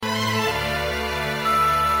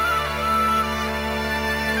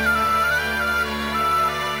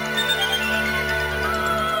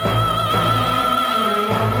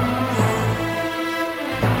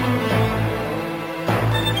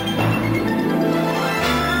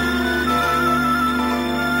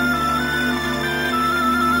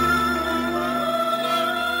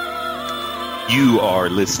You are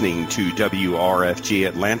listening to WRFG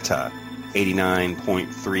Atlanta,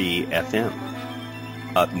 89.3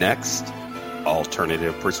 FM. Up next,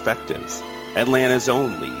 Alternative Perspectives, Atlanta's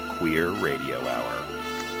only queer radio hour.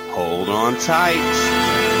 Hold on tight.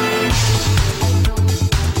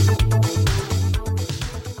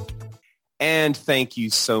 And thank you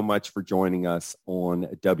so much for joining us on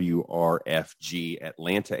WRFG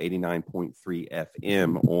Atlanta, 89.3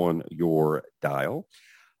 FM on your dial.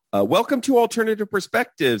 Welcome to Alternative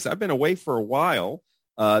Perspectives. I've been away for a while.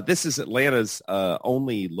 This is Atlanta's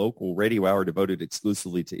only local radio hour devoted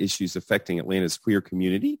exclusively to issues affecting Atlanta's queer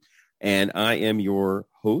community. And I am your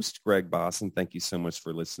host, Greg Bosson. Thank you so much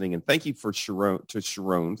for listening. And thank you for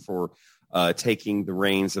Sharon for taking the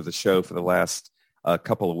reins of the show for the last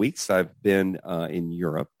couple of weeks. I've been in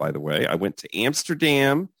Europe, by the way. I went to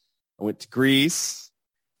Amsterdam, I went to Greece,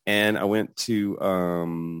 and I went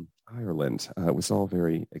to Ireland. It was all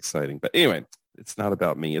very exciting. But anyway, it's not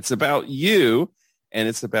about me. It's about you, and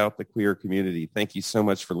it's about the queer community. Thank you so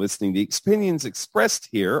much for listening. The opinions expressed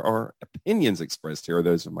here are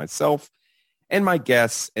those of myself and my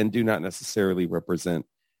guests and do not necessarily represent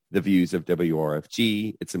the views of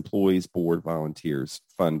WRFG, its employees, board, volunteers,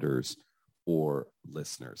 funders, or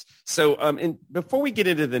listeners. So before we get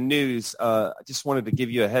into the news, I just wanted to give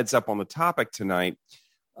you a heads up on the topic tonight.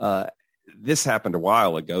 This happened a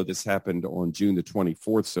while ago. This happened on June the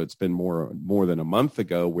 24th, so it's been more than a month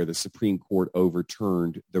ago, where the Supreme Court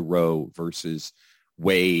overturned the Roe versus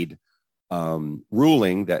Wade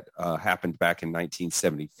ruling that happened back in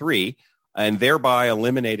 1973, and thereby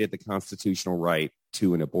eliminated the constitutional right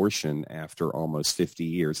to an abortion after almost 50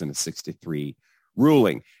 years in a 63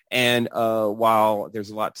 ruling. And while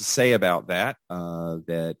there's a lot to say about that,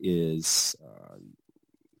 that is,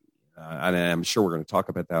 and I'm sure we're going to talk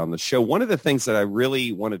about that on the show, one of the things that I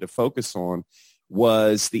really wanted to focus on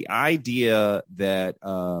was the idea that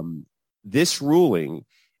this ruling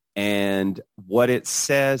and what it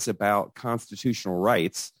says about constitutional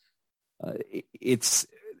rights, it's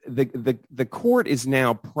the court is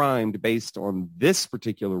now primed based on this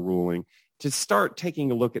particular ruling to start taking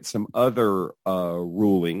a look at some other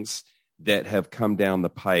rulings that have come down the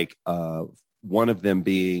pike, one of them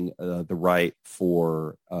being the right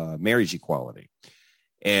for marriage equality.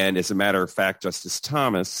 And as a matter of fact, Justice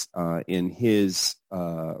Thomas, in his,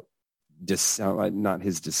 not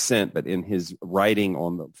his dissent, but in his writing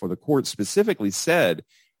for the court, specifically said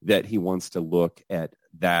that he wants to look at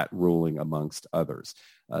that ruling amongst others.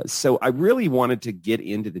 So I really wanted to get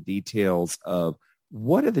into the details of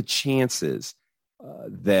what are the chances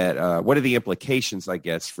what are the implications, I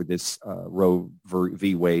guess, for this Roe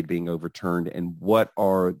v. Wade being overturned, and what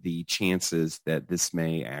are the chances that this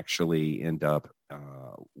may actually end up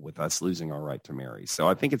with us losing our right to marry? So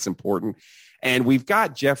I think it's important. And we've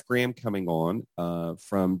got Jeff Graham coming on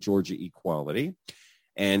from Georgia Equality.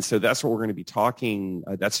 And so that's what we're going to be talking.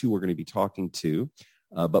 That's who we're going to be talking to.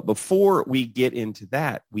 But before we get into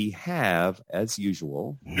that, we have, as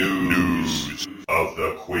usual, News of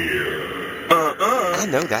the Queer. I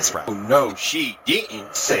know that's right. Oh, no, she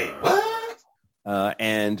didn't say what?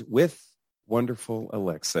 And with wonderful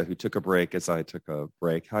Alexa, who took a break as I took a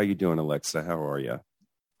break. How you doing, Alexa? How are you?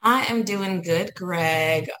 I am doing good,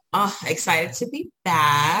 Greg. Oh, excited to be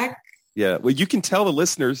back. Yeah, well, you can tell the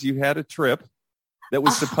listeners you had a trip that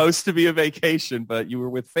was supposed to be a vacation, but you were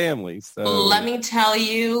with family. So let me tell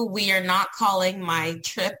you, we are not calling my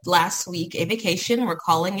trip last week a vacation. We're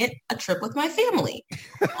calling it a trip with my family.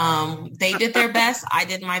 They did their best. I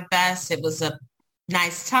did my best. It was a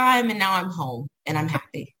nice time, and now I'm home, and I'm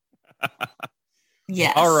happy.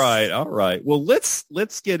 Yes. All right. Well,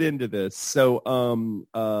 let's get into this. So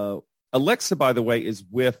Alexa, by the way, is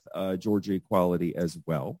with Georgia Equality as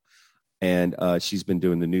well. And she's been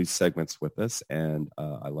doing the news segments with us, and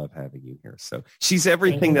I love having you here. So she's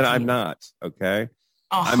everything that I'm not, okay?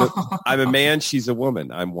 Oh. I'm a man, she's a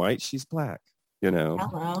woman. I'm white, she's black, you know.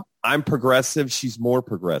 Hello. I'm progressive, she's more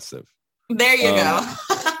progressive. There you go.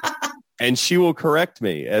 And she will correct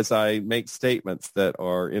me as I make statements that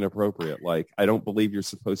are inappropriate. Like, I don't believe you're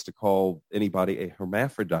supposed to call anybody a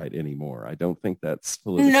hermaphrodite anymore. I don't think that's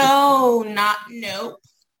politically Nope.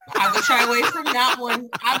 I would shy away from that one.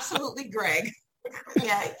 Absolutely, Greg.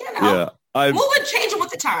 Yeah, you know. Yeah, changing with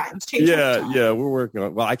the times. We're working on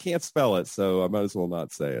it. Well, I can't spell it, so I might as well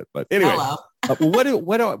not say it. But anyway,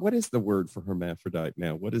 what is the word for hermaphrodite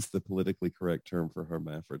now? What is the politically correct term for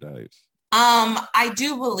hermaphrodite? I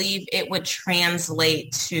do believe it would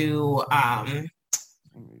translate to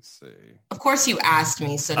let me see. Of course you asked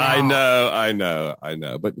me, so now. I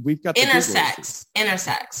know. But we've got the intersex.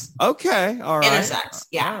 Okay, all right. Intersex,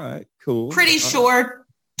 yeah. All right, cool. Pretty sure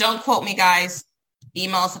Don't quote me, guys.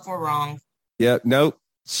 Email us if we're wrong. Yeah, nope.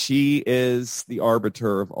 She is the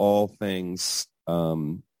arbiter of all things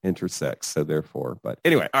intersex. So therefore, but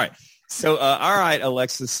anyway, all right. So, all right,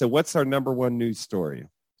 Alexis. So what's our number one news story?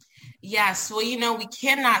 Yes. Well, we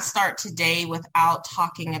cannot start today without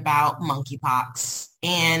talking about monkeypox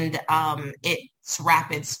and its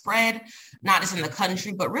rapid spread, not just in the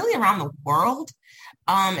country, but really around the world.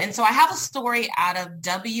 And so I have a story out of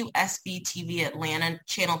WSB TV Atlanta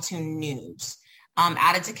Channel 2 News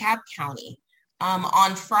out of DeKalb County.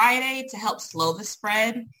 On Friday, to help slow the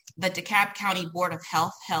spread, the DeKalb County Board of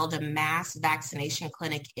Health held a mass vaccination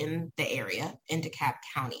clinic in the area in DeKalb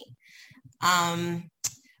County.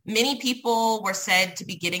 Many people were said to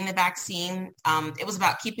be getting the vaccine. It was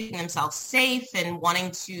about keeping themselves safe and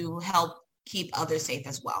wanting to help keep others safe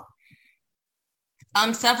as well.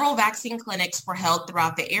 Several vaccine clinics were held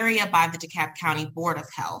throughout the area by the DeKalb County Board of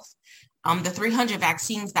Health. The 300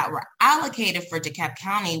 vaccines that were allocated for DeKalb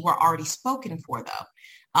County were already spoken for, though.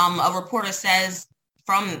 A reporter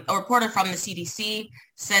from the CDC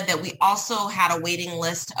said that we also had a waiting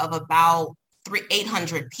list of about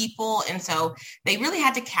 800 people. And so they really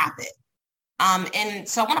had to cap it. And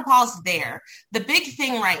so I want to pause there. The big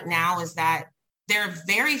thing right now is that there are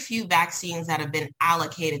very few vaccines that have been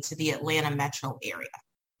allocated to the Atlanta metro area.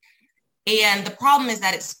 And the problem is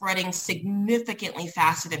that it's spreading significantly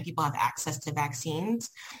faster than people have access to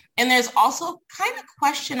vaccines. And there's also kind of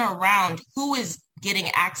question around who is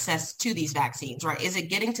getting access to these vaccines, right? Is it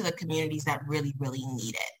getting to the communities that really, really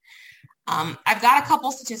need it? I've got a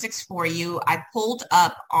couple statistics for you. I pulled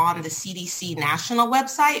up on the CDC national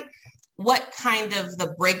website what kind of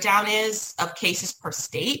the breakdown is of cases per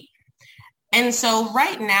state. And so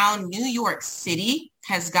right now, New York City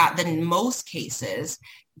has got the most cases.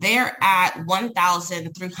 They're at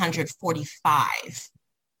 1,345.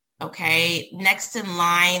 Okay. Next in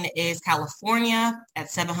line is California at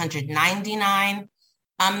 799.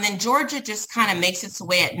 Then Georgia just kind of makes its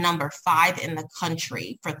way at number 5 in the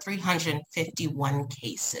country for 351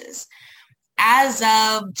 cases. As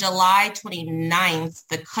of July 29th,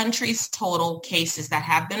 the country's total cases that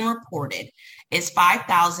have been reported is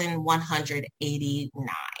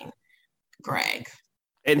 5,189. Greg.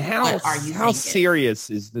 And how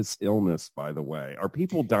serious is this illness, by the way? Are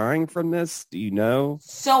people dying from this? Do you know?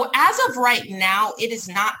 So as of right now, it is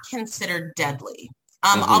not considered deadly.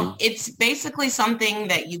 It's basically something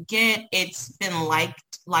that you get. It's been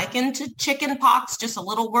likened to chicken pox, just a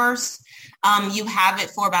little worse. You have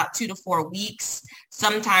it for about 2 to 4 weeks.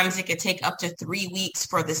 Sometimes it could take up to 3 weeks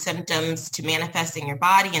for the symptoms to manifest in your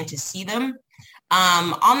body and to see them.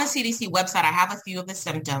 On the CDC website, I have a few of the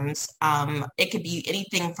symptoms. It could be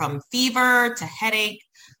anything from fever to headache,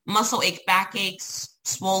 muscle ache, backaches,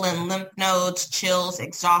 swollen lymph nodes, chills,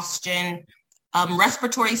 exhaustion,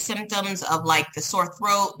 respiratory symptoms of like the sore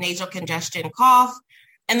throat, nasal congestion, cough.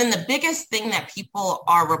 And then the biggest thing that people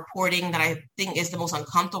are reporting that I think is the most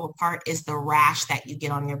uncomfortable part is the rash that you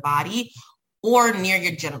get on your body or near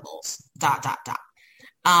your genitals, ...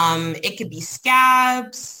 It could be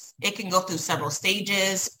scabs. It can go through several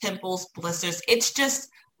stages, pimples, blisters. It's just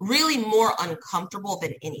really more uncomfortable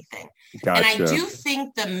than anything. Gotcha. And I do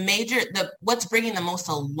think what's bringing the most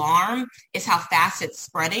alarm is how fast it's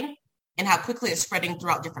spreading and how quickly it's spreading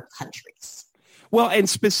throughout different countries. Well, and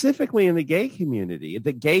specifically in the gay community,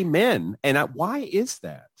 the gay men. And why is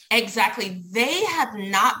that? Exactly. They have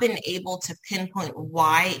not been able to pinpoint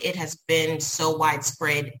why it has been so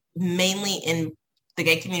widespread, mainly in the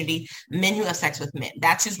gay community, men who have sex with men.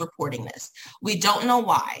 That's who's reporting this. We don't know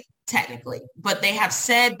why, technically, but they have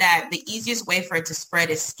said that the easiest way for it to spread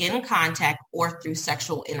is skin contact or through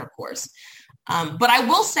sexual intercourse. But I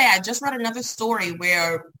will say, I just read another story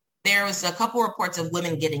where there was a couple reports of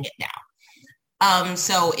women getting it now.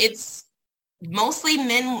 So it's mostly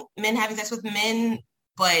men having sex with men,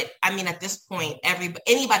 but I mean, at this point,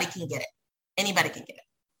 anybody can get it. Anybody can get it.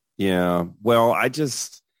 Yeah. Well,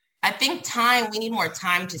 I think we need more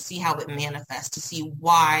time to see how it manifests, to see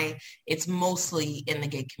why it's mostly in the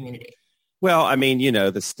gay community. Well, I mean,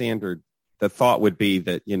 the thought would be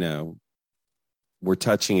that, we're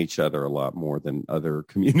touching each other a lot more than other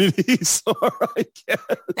communities are, I guess.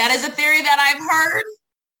 That is a theory that I've heard.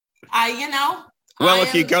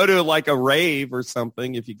 If you go to like a rave or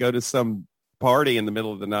something, if you go to some party in the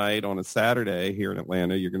middle of the night on a Saturday here in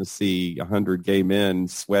Atlanta, you're going to see 100 gay men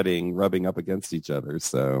sweating, rubbing up against each other.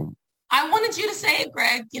 So I wanted you to say it,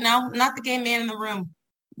 Greg, not the gay man in the room.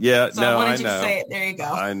 Yeah, so I wanted you to say it. There you go.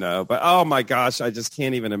 I know. But oh my gosh, I just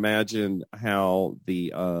can't even imagine how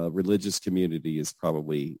the religious community is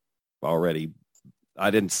probably already. I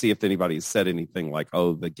didn't see if anybody said anything like,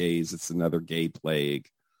 oh, the gays, it's another gay plague.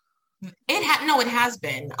 it has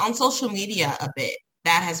been on social media a bit.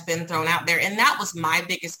 That has been thrown out there. And that was my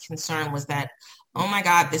biggest concern, was that, oh my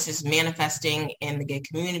God, this is manifesting in the gay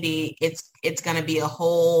community. It's going to be a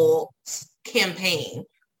whole campaign,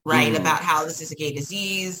 right, about how this is a gay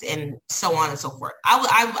disease and so on and so forth.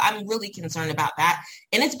 I'm really concerned about that.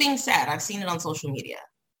 And it's being said. I've seen it on social media.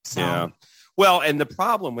 So. Yeah. Well, and the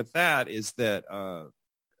problem with that is that,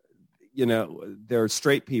 there are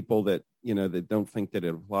straight people that, that don't think that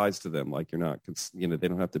it applies to them. Like, you're not, they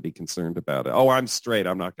don't have to be concerned about it. Oh, I'm straight,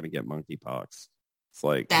 I'm not going to get monkeypox. It's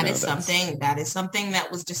like, that is something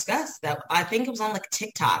that was discussed. That I think it was on like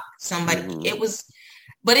TikTok. Somebody, it was,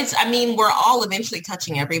 but we're all eventually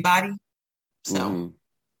touching everybody. So,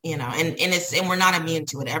 and we're not immune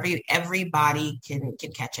to it. Everybody can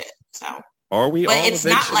catch it. So are we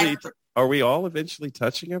all eventually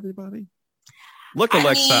touching everybody? Look,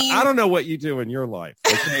 Alexa, I don't know what you do in your life.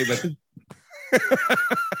 Okay, but have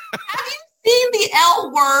you seen the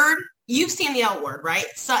L word? You've seen the L word, right?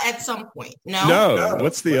 So at some point, no.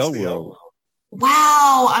 What's the L word?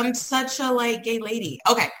 Wow, I'm such a gay lady.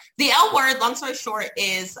 Okay, the L word, long story short,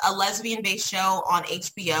 is a lesbian-based show on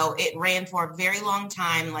HBO. It ran for a very long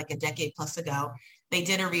time, like a decade plus ago. They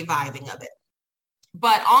did a reviving of it,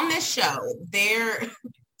 but on this show, it's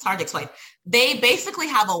hard to explain. They basically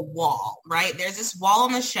have a wall, right? There's this wall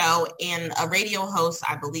on the show, and a radio host,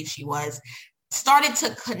 I believe she was, started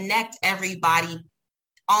to connect everybody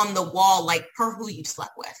on the wall, like per who you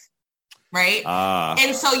slept with, right?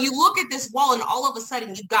 And so you look at this wall, and all of a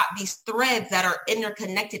sudden you've got these threads that are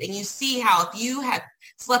interconnected, and you see how if you have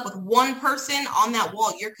slept with one person on that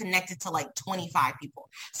wall, you're connected to like 25 people.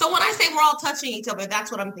 So when I say we're all touching each other, that's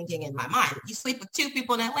what I'm thinking in my mind. You sleep with 2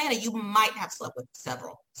 people in Atlanta, you might have slept with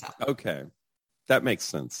several. So okay, that makes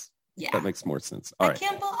sense. Yeah, that makes more sense. All right.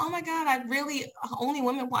 Oh my God, only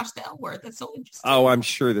women watch the L word. That's so interesting. Oh, I'm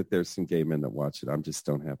sure that there's some gay men that watch it. I just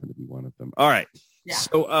don't happen to be one of them. All right. Yeah.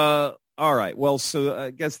 So, all right. Well, so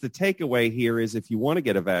I guess the takeaway here is if you want to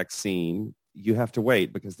get a vaccine, you have to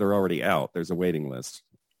wait because they're already out. There's a waiting list.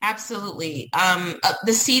 Absolutely. The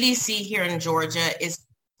CDC here in Georgia is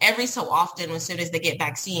every so often, as soon as they get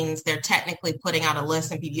vaccines, they're technically putting out a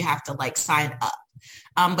list and you have to sign up.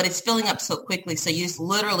 But it's filling up so quickly. So you just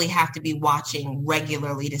literally have to be watching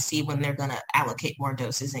regularly to see when they're going to allocate more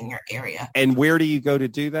doses in your area. And where do you go to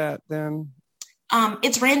do that then?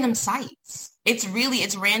 It's random sites. It's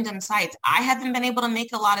random sites. I haven't been able to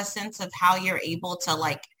make a lot of sense of how you're able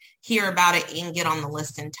to hear about it and get on the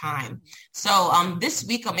list in time. So this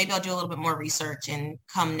week, maybe I'll do a little bit more research and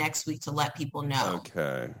come next week to let people know.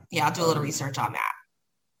 Okay. Yeah, I'll do a little research on that.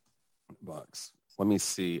 Bucks. Let me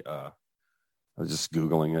see. I was just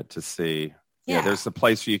Googling it to see. Yeah, there's a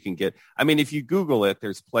place where you can get, if you Google it,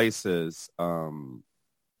 there's places,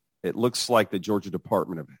 it looks like the Georgia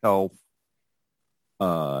Department of Health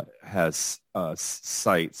has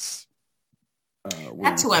sites.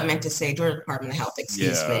 That's who I meant to say, Georgia Department of Health,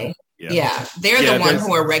 excuse me. Yeah. They're the one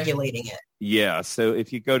who are regulating it. Yeah, so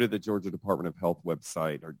if you go to the Georgia Department of Health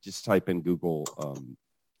website or just type in Google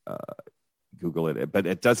it, but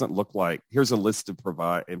it doesn't look like, here's a list of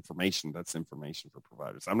information. That's information for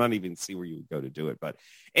providers. I'm not even see where you would go to do it. But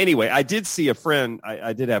anyway, I did see a friend.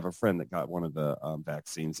 I did have a friend that got one of the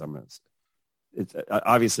vaccines.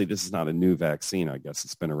 Obviously, this is not a new vaccine. I guess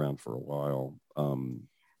it's been around for a while.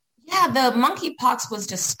 The monkeypox was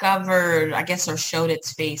discovered, I guess, or showed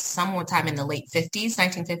its face sometime in the late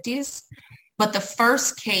 1950s. But the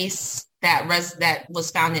first case that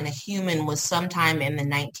was found in a human was sometime in the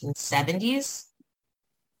 1970s.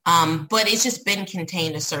 But it's just been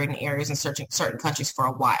contained to certain areas in certain countries for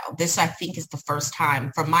a while. This, I think, is the first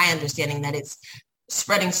time, from my understanding, that it's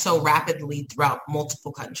spreading so rapidly throughout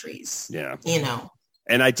multiple countries. Yeah.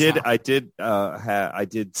 And I did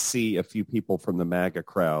see a few people from the MAGA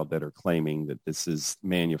crowd that are claiming that this is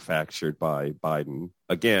manufactured by Biden.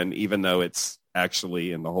 Again, even though it's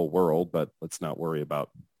actually in the whole world, but let's not worry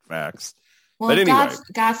about facts. Well, but anyway,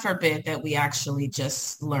 God forbid that we actually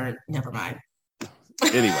just learn. Never mind.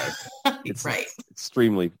 Anyway, it's right.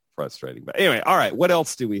 Extremely frustrating. But anyway, all right. What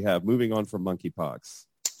else do we have? Moving on from monkeypox.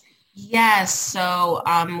 Yes. So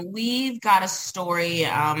we've got a story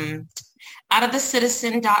out of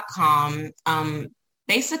thecitizen.com.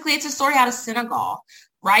 Basically, it's a story out of Senegal.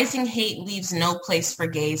 Rising hate leaves no place for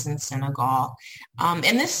gays in Senegal. And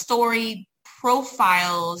this story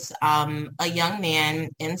profiles a young man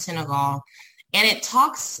in Senegal, and it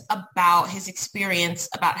talks about his experience,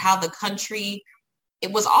 about how the country,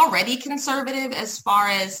 it was already conservative as far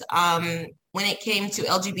as when it came to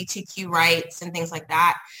LGBTQ rights and things like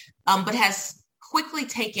that, but has quickly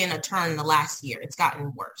taken a turn in the last year. It's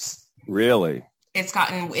gotten worse. Really? It's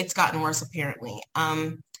gotten worse, apparently.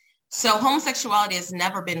 So homosexuality has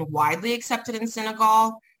never been widely accepted in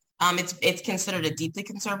Senegal. It's considered a deeply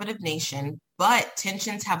conservative nation, but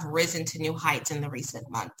tensions have risen to new heights in the recent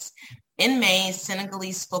months. In May,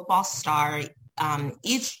 Senegalese football star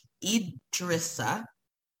Idrissa,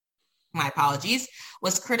 my apologies,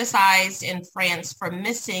 was criticized in France for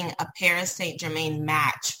missing a Paris Saint-Germain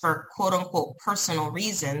match for quote-unquote personal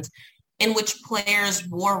reasons, in which players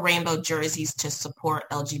wore rainbow jerseys to support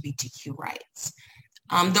LGBTQ rights.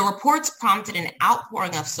 The reports prompted an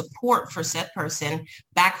outpouring of support for said person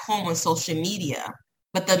back home on social media,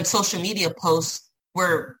 but the social media posts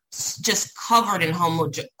were just covered in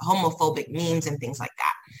homophobic memes and things like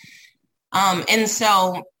that. And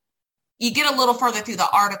so you get a little further through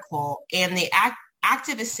the article, and the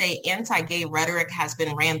activists say anti-gay rhetoric has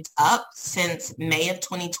been ramped up since May of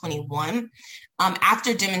 2021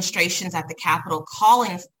 after demonstrations at the Capitol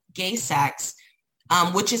calling gay sex,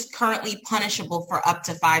 which is currently punishable for up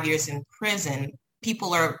to 5 years in prison.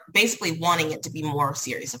 People are basically wanting it to be more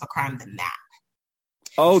serious of a crime than that.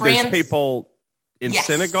 Oh, there's people in yes.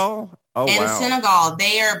 Senegal? Oh, in wow. Senegal,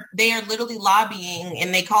 they are literally lobbying,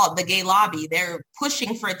 and they call it the gay lobby. They're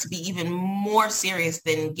pushing for it to be even more serious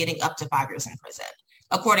than getting up to 5 years in prison,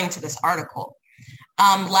 according to this article.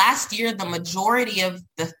 Last year, the majority of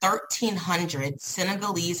the 1,300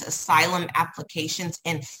 Senegalese asylum applications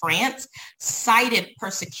in France cited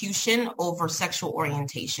persecution over sexual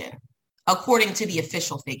orientation, according to the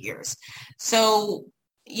official figures. So,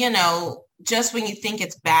 just when you think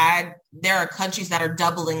it's bad, there are countries that are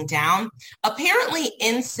doubling down. Apparently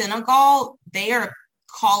in Senegal, they are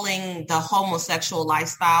calling the homosexual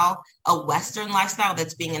lifestyle a Western lifestyle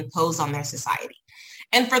that's being imposed on their society.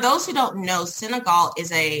 And for those who don't know, Senegal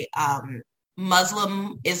is a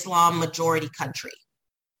Muslim Islam majority country.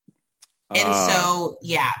 And so,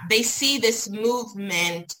 they see this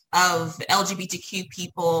movement of LGBTQ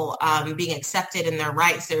people being accepted in their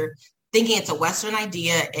rights. They're thinking it's a Western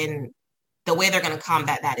idea, and the way they're going to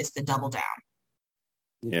combat that is to double down.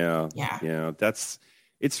 Yeah.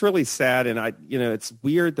 It's really sad. And it's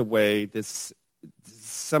weird the way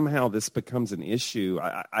somehow this becomes an issue.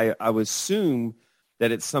 I would assume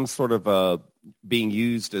that it's some sort of being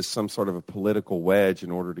used as some sort of a political wedge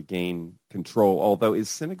in order to gain control. Although, is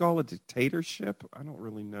Senegal a dictatorship? I don't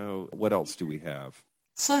really know. What else do we have?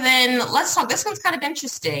 So then let's talk. This one's kind of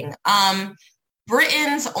interesting.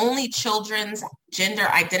 Britain's only children's gender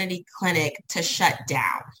identity clinic to shut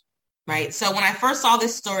down, right? So when I first saw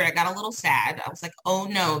this story, I got a little sad. I was like, oh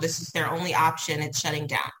no, this is their only option. It's shutting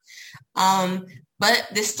down. But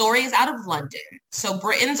this story is out of London. So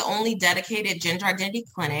Britain's only dedicated gender identity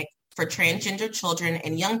clinic for transgender children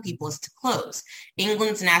and young people is to close.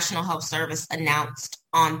 England's National Health Service announced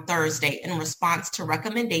on Thursday in response to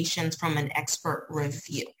recommendations from an expert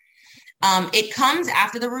review. It comes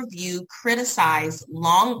after the review criticized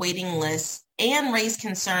long waiting lists and raised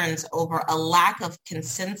concerns over a lack of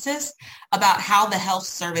consensus about how the health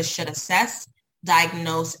service should assess,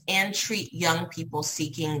 diagnose, and treat young people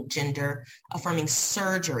seeking gender-affirming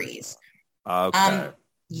surgeries. Okay.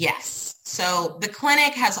 Yes. So the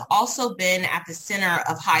clinic has also been at the center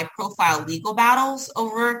of high-profile legal battles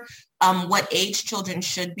over what age children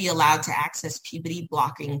should be allowed to access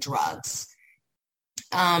puberty-blocking drugs.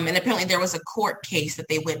 And apparently there was a court case that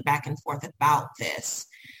they went back and forth about this.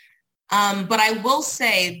 But I will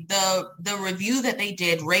say the review that they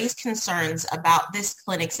did raised concerns about this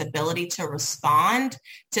clinic's ability to respond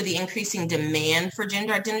to the increasing demand for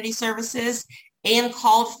gender identity services and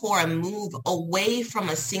called for a move away from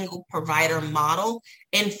a single provider model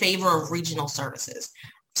in favor of regional services.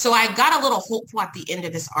 So I got a little hopeful at the end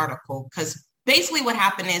of this article, because basically what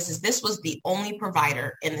happened is this was the only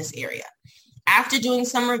provider in this area. After doing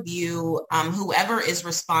some review, whoever is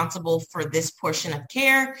responsible for this portion of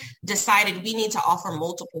care decided we need to offer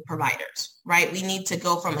multiple providers, right? We need to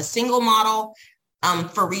go from a single model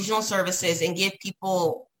for regional services and give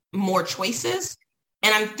people more choices.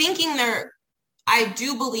 And I'm thinking I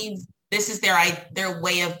do believe this is their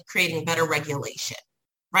way of creating better regulation,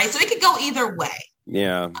 right? So it could go either way.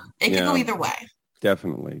 Yeah. It could go either way.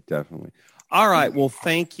 Definitely. All right. Well,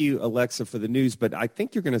 thank you, Alexa, for the news. But I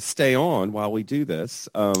think you're going to stay on while we do this.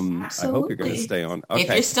 Absolutely. I hope you're going to stay on. Okay. If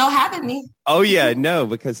you're still having me. Oh yeah, no,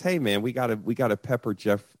 because hey, man, we gotta pepper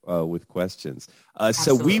Jeff with questions.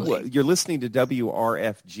 So you're listening to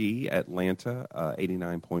WRFG Atlanta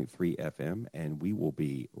 89.3 FM, and we will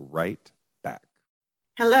be right back.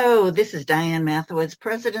 Hello, this is Diane Mathewitz,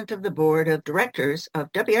 President of the Board of Directors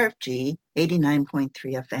of WRFG 89.3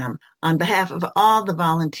 FM. On behalf of all the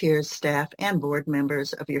volunteers, staff, and board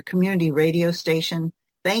members of your community radio station,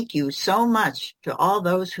 Thank you so much to all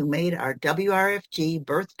those who made our WRFG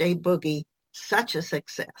Birthday Boogie such a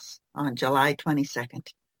success on July 22nd.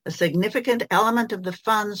 A significant element of the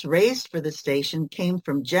funds raised for the station came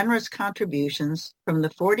from generous contributions from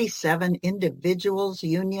the 47 individuals,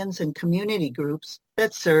 unions, and community groups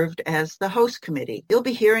that served as the host committee. You'll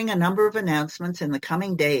be hearing a number of announcements in the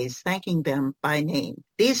coming days thanking them by name.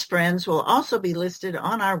 These friends will also be listed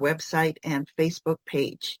on our website and Facebook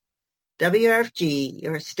page. WRFG,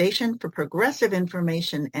 your station for progressive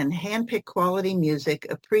information and handpicked quality music,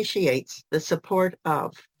 appreciates the support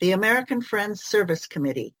of the American Friends Service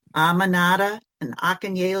Committee, Amanada and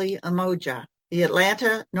Akanyeli Umoja, the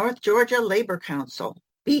Atlanta North Georgia Labor Council,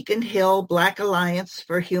 Beacon Hill Black Alliance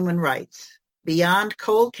for Human Rights, Beyond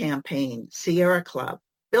Coal Campaign, Sierra Club,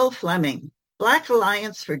 Bill Fleming, Black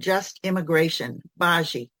Alliance for Just Immigration,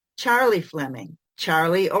 Baji, Charlie Fleming,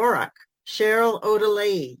 Charlie Orrock, Cheryl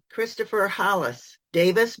Odelay, Christopher Hollis,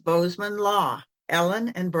 Davis Bozeman Law, Ellen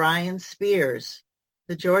and Brian Spears,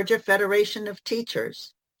 the Georgia Federation of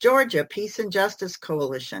Teachers, Georgia Peace and Justice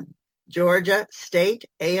Coalition, Georgia State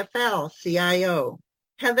AFL-CIO,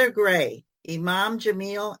 Heather Gray, Imam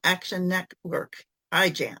Jamil Action Network,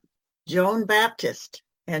 IJAN, Joan Baptist,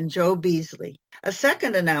 and Joe Beasley. A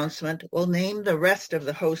second announcement will name the rest of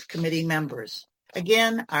the host committee members.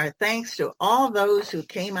 Again, our thanks to all those who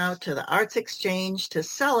came out to the Arts Exchange to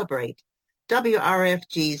celebrate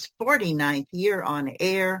WRFG's 49th year on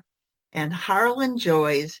air and Harlan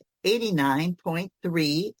Joy's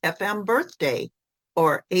 89.3 FM birthday,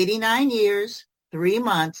 or 89 years, 3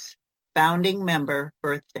 months, founding member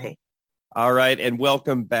birthday. All right, and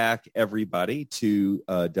welcome back, everybody, to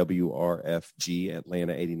WRFG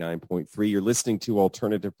Atlanta 89.3. You're listening to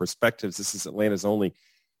Alternative Perspectives. This is Atlanta's only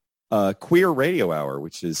queer radio hour,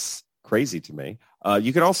 which is crazy to me.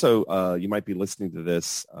 You can also, you might be listening to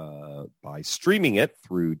this by streaming it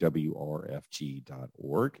through WRFG.org.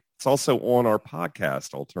 It's also on our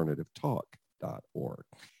podcast, alternativetalk.org.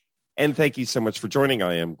 And thank you so much for joining.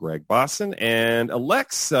 I am Greg Bosson, and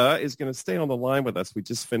Alexa is going to stay on the line with us. We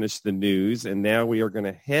just finished the news, and now we are going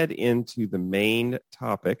to head into the main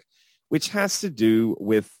topic, which has to do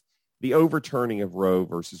with the overturning of Roe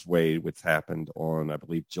versus Wade, which happened on, I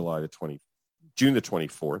believe, June the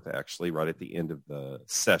 24th, actually, right at the end of the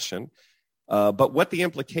session. But what the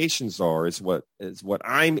implications are is what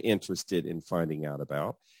I'm interested in finding out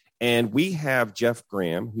about. And we have Jeff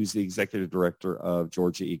Graham, who's the executive director of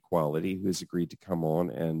Georgia Equality, who has agreed to come on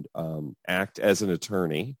and act as an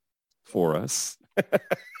attorney for us.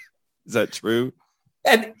 Is that true?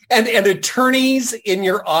 And attorneys in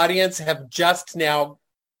your audience have just now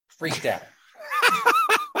freaked out.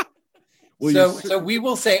 So we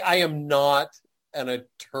will say I am not an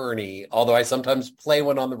attorney, although I sometimes play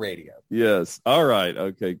one on the radio. Yes. All right.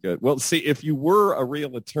 Okay, good. Well, see, if you were a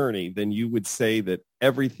real attorney, then you would say that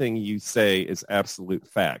everything you say is absolute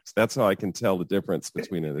facts. That's how I can tell the difference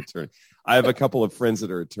between an attorney. I have a couple of friends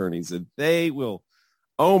that are attorneys, and they will,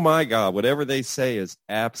 oh my God, whatever they say is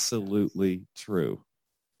absolutely true.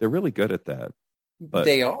 They're really good at that. But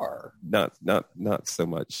they are. Not so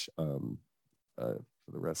much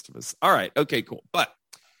for the rest of us. All right. Okay, cool. But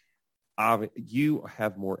you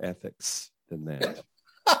have more ethics than that.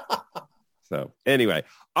 So anyway,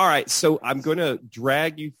 all right. So I'm going to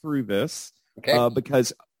drag you through this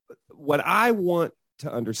because what I want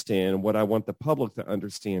to understand, what I want the public to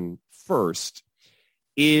understand first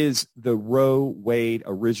is the Roe Wade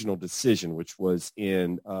original decision, which was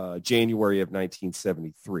in January of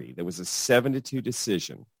 1973. There was a 7-2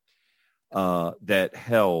 decision that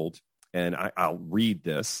held, and I'll read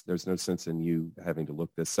this. There's no sense in you having to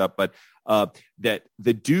look this up, but that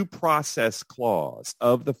the due process clause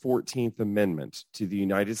of the 14th Amendment to the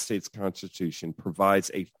United States Constitution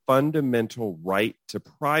provides a fundamental right to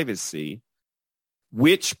privacy,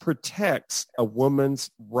 which protects a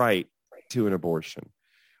woman's right to an abortion,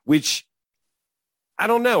 which I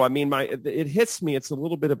don't know. I mean, it hits me. It's a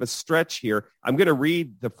little bit of a stretch here. I'm going to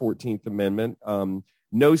read the 14th Amendment.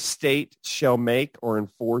 No state shall make or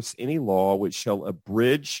enforce any law which shall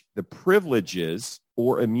abridge the privileges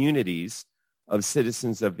or immunities of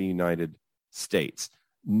citizens of the United States,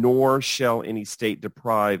 nor shall any state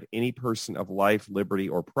deprive any person of life, liberty,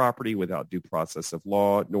 or property without due process of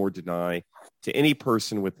law, nor deny to any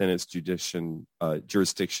person within its jurisdiction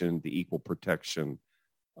the equal protection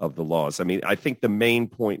of the laws. I mean, I think the main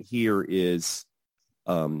point here is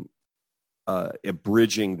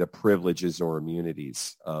abridging the privileges or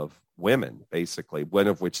immunities of women, basically, one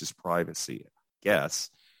of which is privacy, I guess.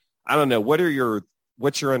 I don't know.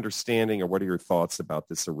 What's your understanding or what are your thoughts about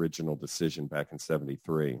this original decision back in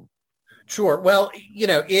 73? Sure. Well,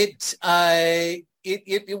 it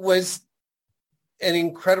it was an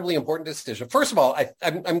incredibly important decision. First of all,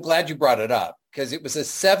 I'm glad you brought it up because it was a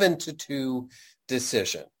 7-2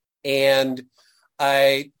 decision. And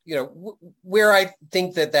where I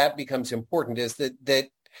think that becomes important is that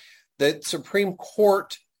the Supreme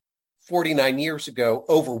Court 49 years ago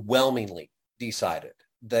overwhelmingly decided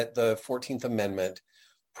that the 14th Amendment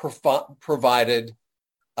provided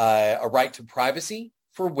a right to privacy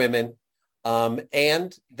for women,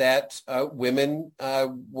 and that women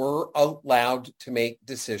were allowed to make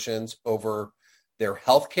decisions over their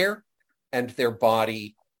health care and their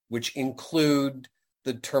body, which include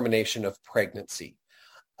the termination of pregnancy.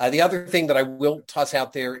 The other thing that I will toss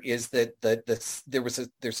out there is that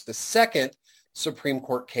there's the second Supreme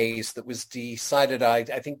Court case that was decided, I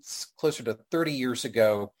think it's closer to 30 years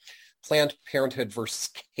ago, Planned Parenthood versus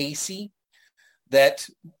Casey, that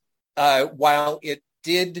while it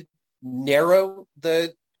did narrow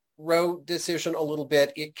the Roe decision a little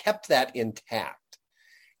bit, it kept that intact.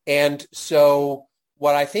 And so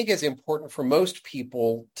what I think is important for most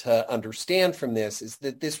people to understand from this is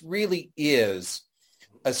that this really is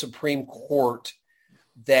a Supreme Court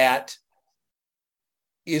that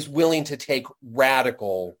is willing to take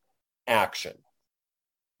radical action.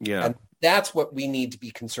 Yeah. And that's what we need to be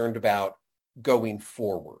concerned about going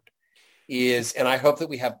forward. And I hope that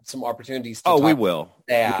we have some opportunities to talk we will. about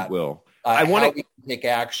that. We will. I want to take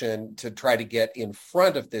action to try to get in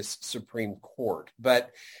front of this Supreme Court.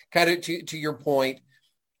 But kind of to your point,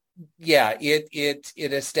 yeah, it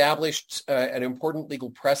established an important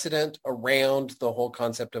legal precedent around the whole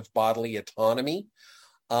concept of bodily autonomy.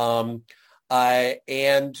 And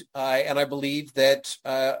I believe that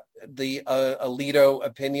the Alito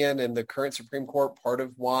opinion and the current Supreme Court, part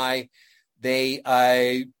of why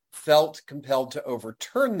they felt compelled to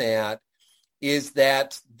overturn that is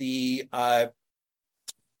that the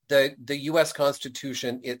U.S.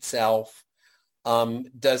 Constitution itself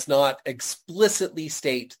does not explicitly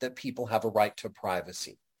state that people have a right to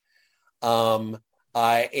privacy.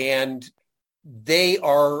 And they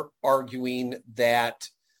are arguing that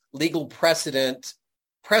legal precedents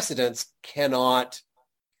cannot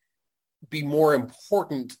be more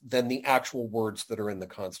important than the actual words that are in the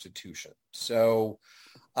Constitution. So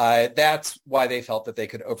that's why they felt that they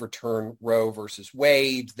could overturn Roe versus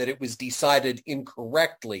Wade, that it was decided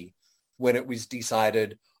incorrectly when it was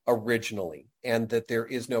decided originally, and that there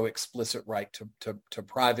is no explicit right to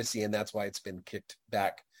privacy, and that's why it's been kicked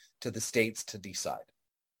back to the states to decide.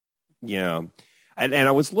 Yeah. And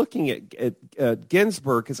I was looking at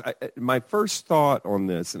Ginsburg because my first thought on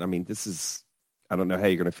this, and I mean, I don't know how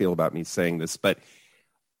you're going to feel about me saying this, but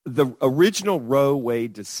the original Roe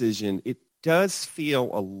Wade decision, it does feel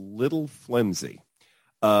a little flimsy,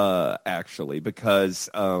 actually, because,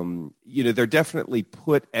 they're definitely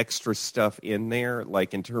put extra stuff in there,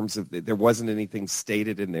 like in terms of there wasn't anything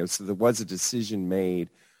stated in there. So there was a decision made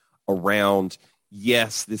around,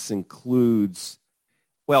 yes, this includes,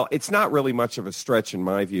 well, it's not really much of a stretch in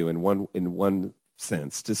my view in one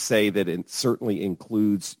sense to say that it certainly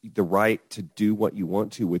includes the right to do what you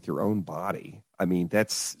want to with your own body. I mean, that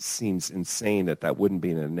seems insane that wouldn't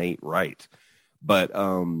be an innate right. But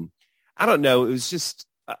I don't know. It was just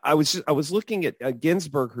I was looking at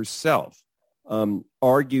Ginsburg herself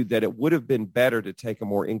argued that it would have been better to take a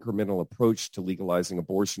more incremental approach to legalizing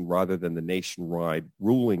abortion rather than the nationwide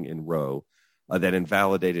ruling in Roe that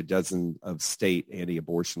invalidated dozens of state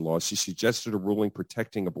anti-abortion laws. She suggested a ruling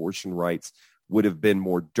protecting abortion rights would have been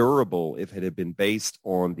more durable if it had been based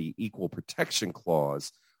on the Equal Protection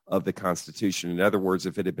Clause of the Constitution. In other words,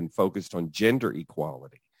 if it had been focused on gender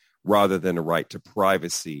equality rather than a right to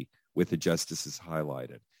privacy with the justices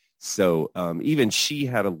highlighted. So even she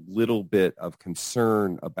had a little bit of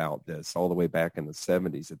concern about this all the way back in the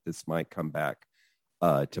 70s, that this might come back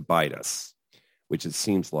to bite us, which it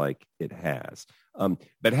seems like it has.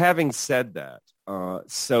 But having said that,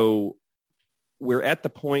 so we're at the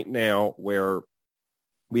point now where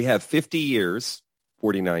we have 50 years,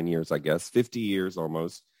 49 years, I guess, 50 years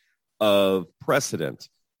almost of precedent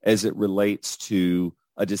as it relates to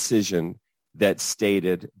a decision that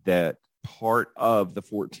stated that part of the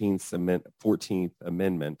 14th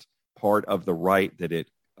Amendment, part of the right that it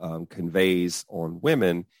conveys on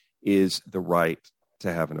women is the right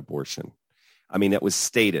to have an abortion. I mean, that was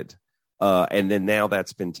stated, and then now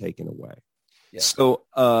that's been taken away. Yeah. So,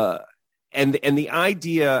 and the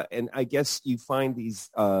idea, and I guess you find these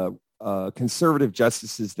conservative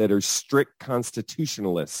justices that are strict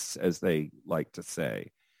constitutionalists, as they like to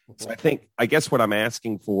say. So I guess what I'm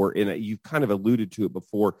asking for, and you've kind of alluded to it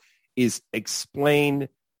before, is explain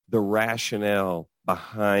the rationale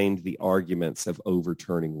behind the arguments of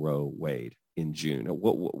overturning Roe Wade. in June?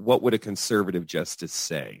 What would a conservative justice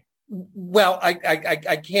say? Well,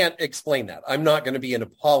 I can't explain that. I'm not going to be an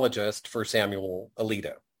apologist for Samuel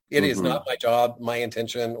Alito. It is not my job, my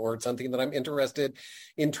intention, or something that I'm interested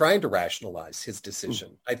in trying to rationalize his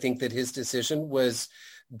decision. I think that his decision was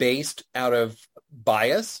based out of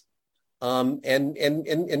bias and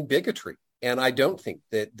bigotry. And I don't think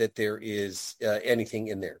that there is anything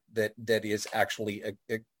in there that is actually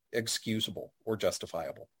excusable or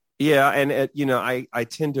justifiable. Yeah, and I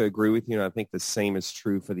tend to agree with you, and I think the same is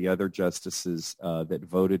true for the other justices that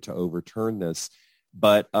voted to overturn this.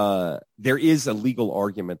 But there is a legal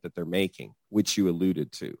argument that they're making, which you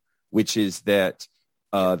alluded to, which is that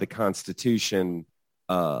the Constitution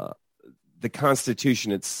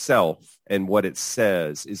itself and what it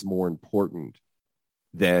says is more important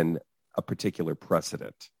than a particular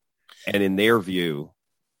precedent. And in their view,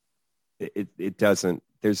 it doesn't.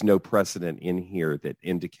 There's no precedent in here that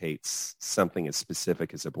indicates something as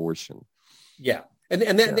specific as abortion. Yeah, and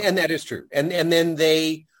that is true. And then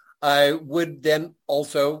they would then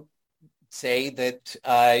also say that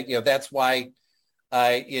that's why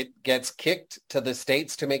it gets kicked to the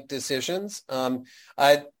states to make decisions.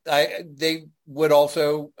 They would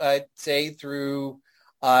also say through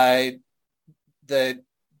the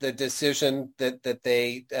decision that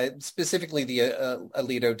they specifically the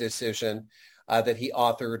Alito decision that he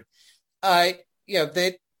authored,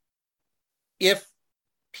 that if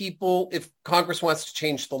Congress wants to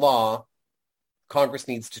change the law, Congress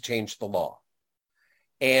needs to change the law.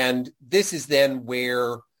 And this is then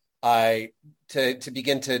where to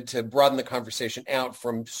begin to broaden the conversation out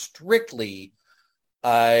from strictly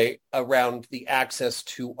around the access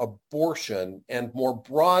to abortion and more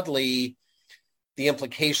broadly the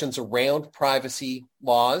implications around privacy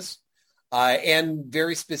laws and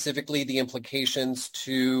very specifically the implications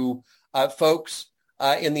to folks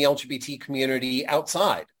in the LGBT community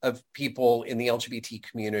outside of people in the LGBT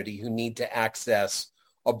community who need to access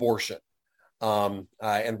abortion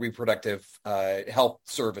and reproductive health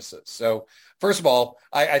services. So first of all,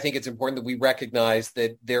 I think it's important that we recognize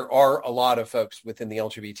that there are a lot of folks within the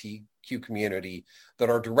LGBTQ community that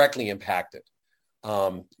are directly impacted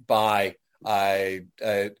by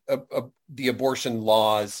the abortion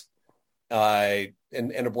laws and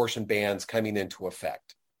abortion bans coming into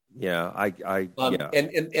effect. Yeah, yeah.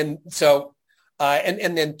 And so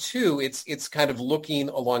and then two, it's kind of looking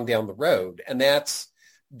along down the road, and that's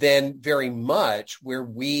then very much where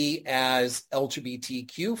we as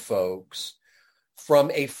LGBTQ folks, from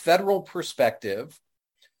a federal perspective,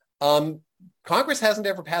 Congress hasn't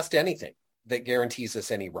ever passed anything that guarantees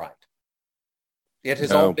us any right. It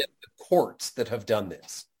has all been the courts that have done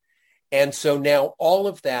this. And so now all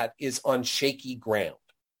of that is on shaky ground.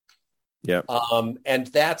 Yeah. And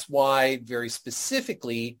that's why very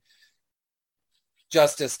specifically,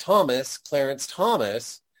 Justice Clarence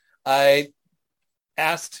Thomas,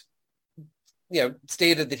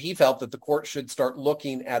 stated that he felt that the court should start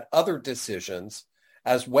looking at other decisions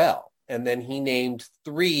as well. And then he named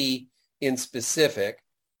three in specific: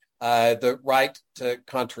 the right to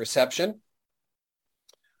contraception,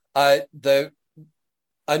 the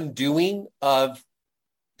undoing of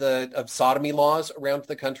sodomy laws around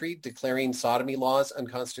the country, declaring sodomy laws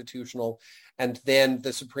unconstitutional, and then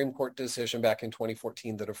the Supreme Court decision back in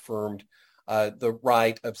 2014 that affirmed the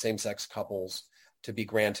right of same-sex couples to be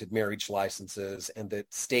granted marriage licenses, and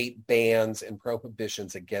that state bans and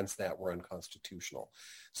prohibitions against that were unconstitutional.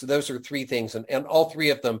 So those are three things, and all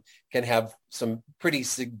three of them can have some pretty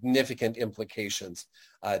significant implications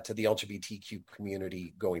to the LGBTQ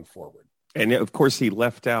community going forward. And of course, he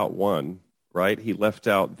left out one, right? He left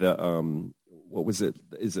out the, what was it?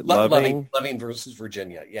 Is it Loving? Loving versus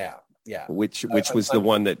Virginia, yeah. Which was the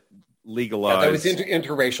one that legalized. Yeah, that was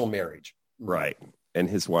interracial marriage. Right. And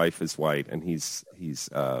his wife is white and he's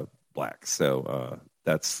black. So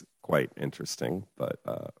that's quite interesting, but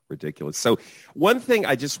ridiculous. So one thing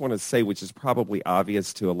I just want to say, which is probably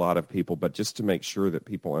obvious to a lot of people, but just to make sure that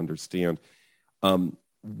people understand,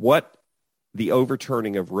 what the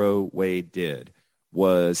overturning of Roe Wade did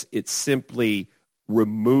was it simply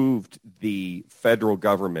removed the federal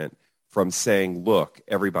government from saying, look,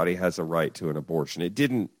 everybody has a right to an abortion. It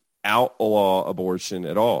didn't outlaw abortion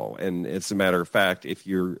at all. And as a matter of fact, if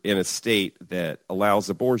you're in a state that allows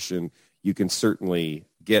abortion, you can certainly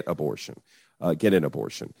get an abortion.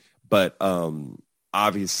 But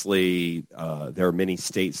obviously, there are many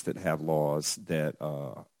states that have laws that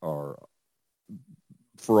are,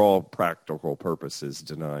 for all practical purposes,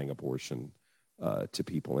 denying abortion to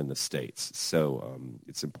people in the states. So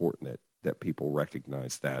it's important that people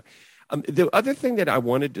recognize that. The other thing that I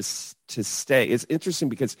wanted to say is interesting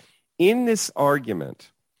because in this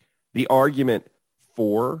argument, the argument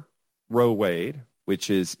for Roe Wade, which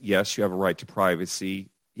is, yes, you have a right to privacy.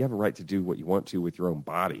 You have a right to do what you want to with your own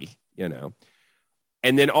body, you know.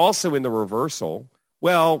 And then also in the reversal,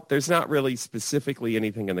 well, there's not really specifically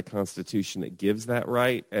anything in the Constitution that gives that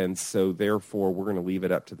right. And so therefore, we're going to leave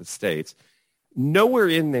it up to the states. Nowhere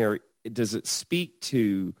in there does it speak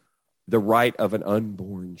to the right of an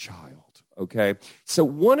unborn child. Okay. So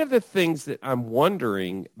one of the things that I'm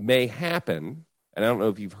wondering may happen, and I don't know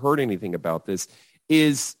if you've heard anything about this,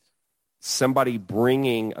 is somebody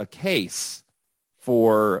bringing a case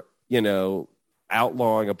for, you know,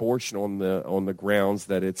 outlawing abortion on the grounds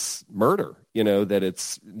that it's murder, you know, that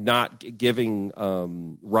it's not giving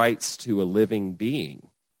rights to a living being,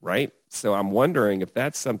 right? So I'm wondering if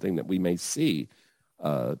that's something that we may see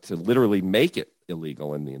to literally make it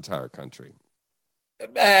illegal in the entire country.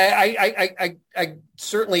 I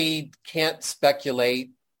certainly can't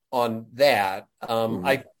speculate on that.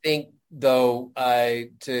 I think, though,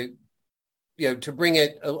 to bring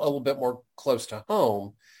it a little bit more close to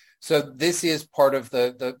home. So this is part of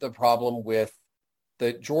the problem with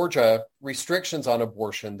the Georgia restrictions on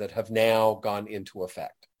abortion that have now gone into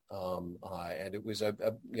effect. And it was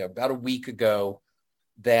about a week ago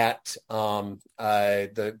that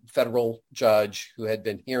the federal judge who had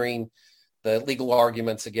been hearing the legal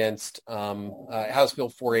arguments against House Bill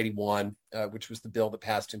 481, which was the bill that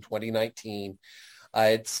passed in 2019.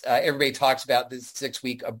 Everybody talks about this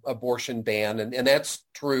 6-week abortion ban, and that's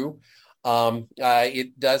true.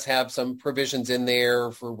 It does have some provisions in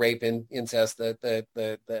there for rape and incest, the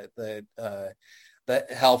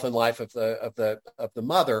health and life of the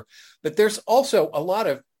mother, but there's also a lot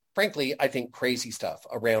of, frankly, I think, crazy stuff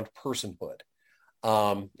around personhood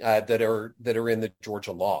that are in the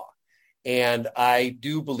Georgia law. And I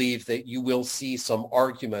do believe that you will see some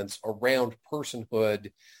arguments around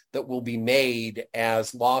personhood that will be made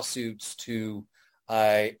as lawsuits to,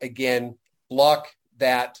 again, block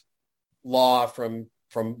that law from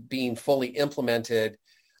being fully implemented,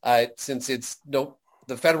 since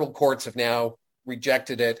the federal courts have now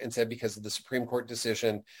rejected it and said because of the Supreme Court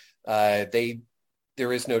decision, there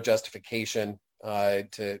is no justification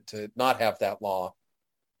to not have that law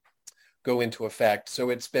go into effect.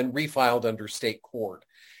 So it's been refiled under state court.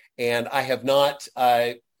 And I have not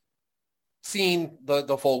seen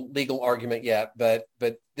the full legal argument yet, but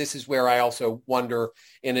this is where I also wonder,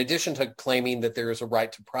 in addition to claiming that there is a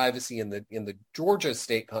right to privacy in the Georgia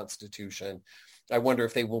state constitution, I wonder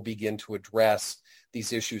if they will begin to address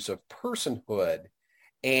these issues of personhood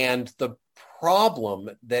and the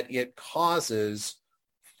problem that it causes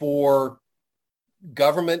for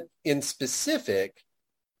government in specific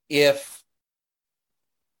if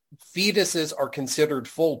fetuses are considered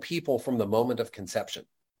full people from the moment of conception.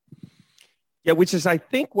 Yeah, which is, I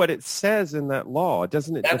think, what it says in that law,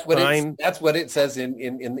 doesn't it? That's what it says in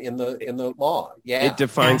the law. Yeah, it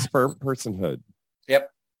defines personhood.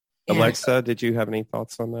 Yep. Alexa, did you have any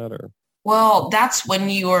thoughts on that, or? Well, that's when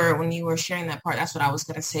you were sharing that part. That's what I was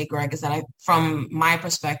going to say, Greg. Is that from my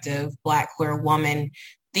perspective, Black queer woman,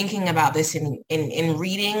 thinking about this in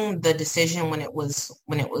reading the decision when it was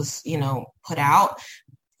put out,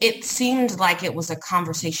 it seemed like it was a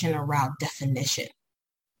conversation around definition.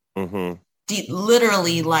 Mm-hmm.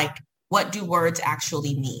 Literally, like, what do words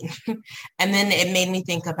actually mean? And then it made me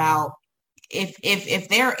think about if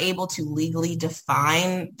they're able to legally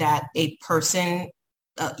define that a person,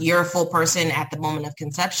 you're a full person at the moment of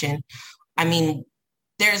conception. I mean,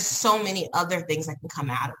 there's so many other things that can come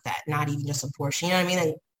out of that, not even just abortion. You know what I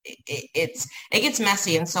mean? It gets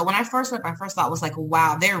messy. And so when I first read, my first thought was like,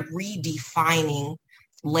 wow, they're redefining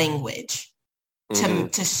language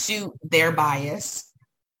to suit their bias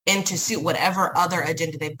and to suit whatever other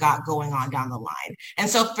agenda they've got going on down the line. And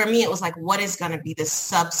so for me, it was like, what is going to be the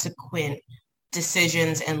subsequent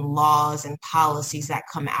decisions and laws and policies that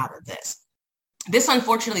come out of this? This,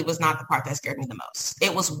 unfortunately, was not the part that scared me the most.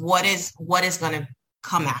 It was what is going to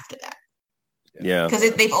come after that. Yeah. Because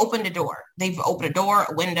they've opened a door. They've opened a door,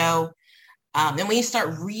 a window. And when you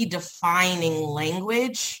start redefining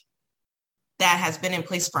language that has been in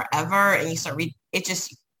place forever, and you start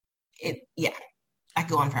I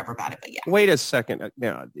could go on forever about it, but yeah. Wait a second.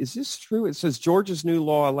 Now, is this true? It says Georgia's new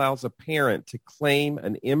law allows a parent to claim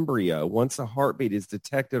an embryo once a heartbeat is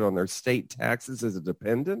detected on their state taxes as a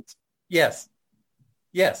dependent? Yes.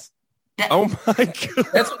 Oh my God.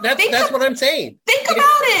 That's what I'm saying. Think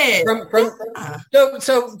about it.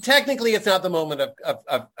 So technically it's not the moment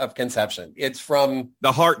of conception. It's from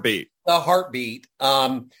the heartbeat.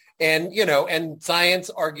 And science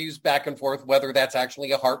argues back and forth whether that's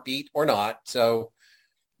actually a heartbeat or not. So,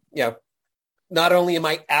 not only am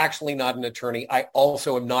I actually not an attorney, I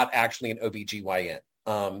also am not actually an OBGYN.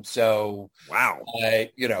 So wow,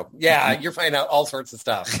 you're finding out all sorts of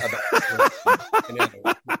stuff about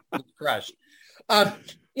crush. But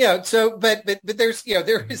there's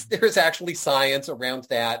there is actually science around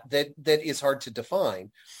that is hard to define.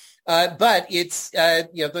 But it's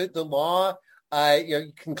the law.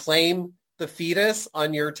 You can claim the fetus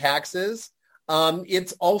on your taxes.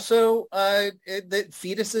 It's also that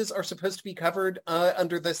fetuses are supposed to be covered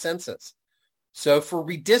under the census. So for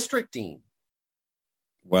redistricting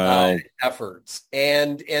efforts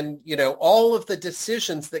and all of the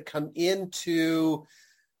decisions that come into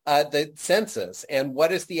the census and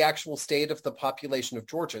what is the actual state of the population of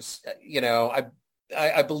Georgia,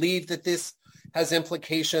 I believe that this has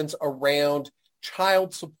implications around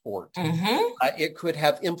child support. It could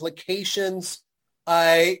have implications.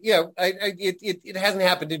 It hasn't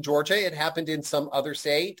happened in Georgia. It happened in some other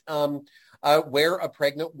state where a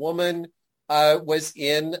pregnant woman was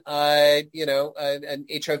in, an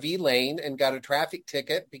HOV lane and got a traffic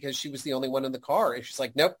ticket because she was the only one in the car. And she's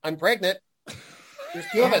like, nope, I'm pregnant. There's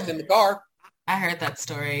two of us in the car. I heard that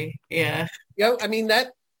story. Yeah. I mean,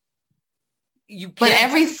 that you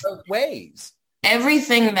can't both ways.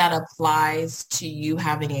 Everything that applies to you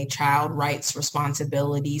having a child, rights,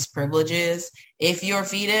 responsibilities, privileges, if your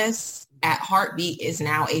fetus at heartbeat is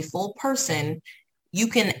now a full person, you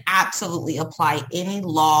can absolutely apply any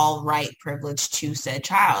law, right, privilege to said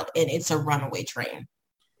child, and it's a runaway train.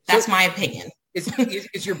 That's my opinion.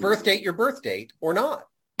 Is your birth date your birth date or not?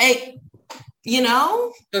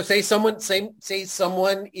 So say someone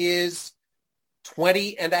is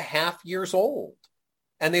 20 and a half years old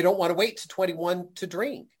and they don't want to wait to 21 to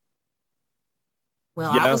drink.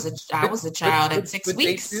 Well, I was a child at 6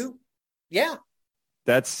 weeks. Yeah.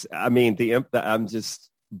 I'm just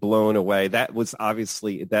blown away. That was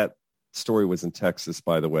obviously, that story was in Texas,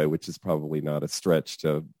 by the way, which is probably not a stretch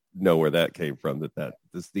to know where that came from, that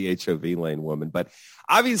is the HOV lane woman. But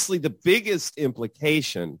obviously the biggest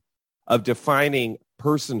implication of defining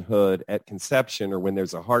personhood at conception or when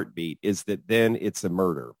there's a heartbeat is that then it's a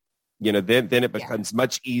murder. Then it becomes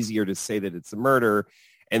much easier to say that it's a murder.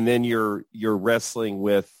 And then you're wrestling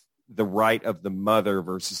with the right of the mother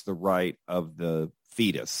versus the right of the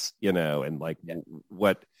fetus,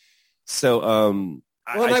 what. So,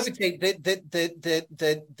 I would say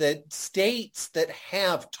that states that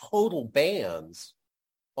have total bans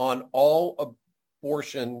on all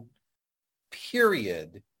abortion,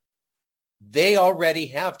 period, they already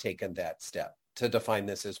have taken that step to define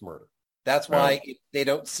this as murder. That's why they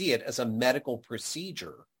don't see it as a medical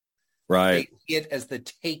procedure. Right. They see it as the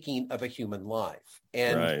taking of a human life.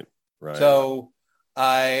 And right. So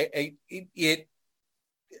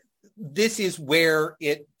this is where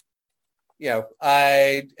it, you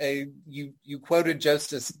quoted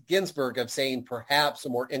Justice Ginsburg of saying perhaps a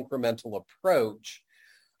more incremental approach.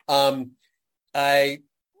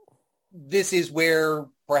 This is where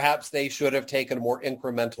perhaps they should have taken a more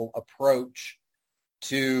incremental approach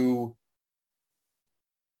to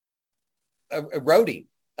eroding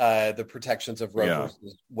the protections of Roe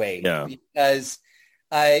versus Wade, because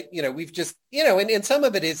we've just and some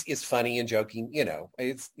of it is funny and joking.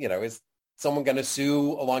 Is someone going to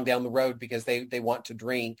sue along down the road because they want to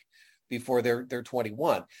drink before they're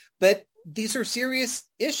 21? But these are serious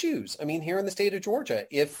issues. I mean, here in the state of Georgia,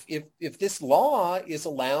 if this law is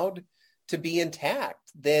allowed to be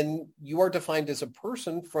intact, then you are defined as a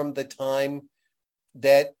person from the time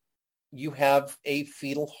that you have a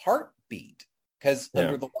fetal heartbeat, because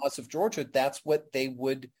under the laws of Georgia, that's what they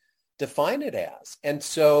would define it as. And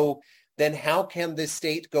so then how can this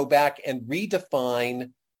state go back and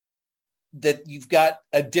redefine that you've got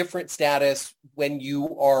a different status when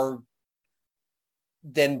you are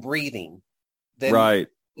then breathing? Right.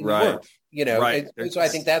 So I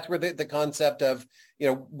think that's where the concept of,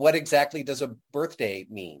 what exactly does a birthday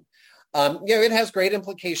mean? It has great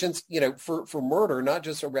implications, for murder, not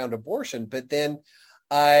just around abortion, but then,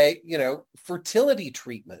 fertility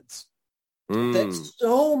treatments that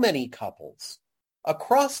so many couples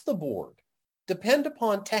across the board depend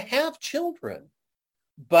upon to have children.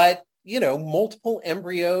 But, multiple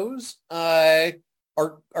embryos are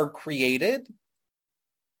created.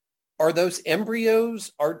 Are those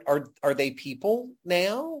embryos, are they people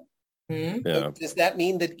now? Yeah. Does that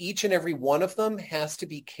mean that each and every one of them has to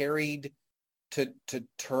be carried to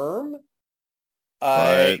term?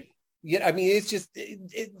 Right. I mean, it's just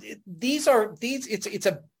the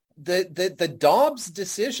Dobbs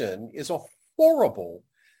decision is a horrible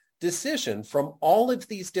decision from all of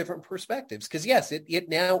these different perspectives, because yes, it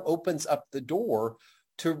now opens up the door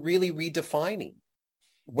to really redefining.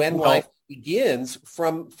 when life begins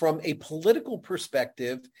from a political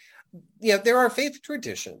perspective. There are faith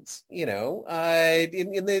traditions, in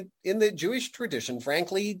the Jewish tradition,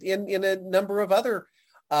 frankly, in a number of other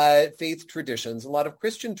faith traditions, a lot of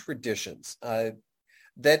Christian traditions,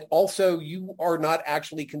 that also you are not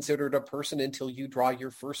actually considered a person until you draw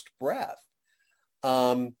your first breath.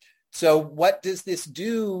 So what does this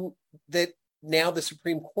do that now the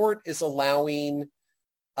Supreme Court is allowing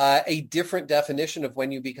a different definition of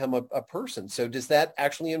when you become a person? So does that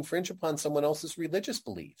actually infringe upon someone else's religious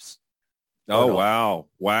beliefs? Oh, wow.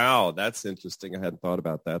 Wow. That's interesting. I hadn't thought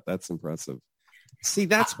about that. That's impressive. See,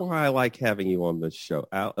 that's why I like having you on this show.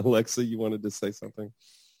 Alexa, you wanted to say something?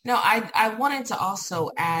 No, I wanted to also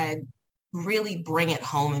add, really bring it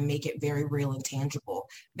home and make it very real and tangible.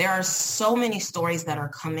 There are so many stories that are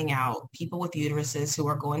coming out, people with uteruses who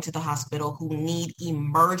are going to the hospital who need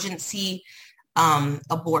emergency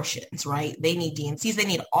abortions, right? They need D&Cs, they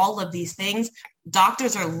need all of these things.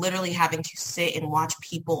 Doctors are literally having to sit and watch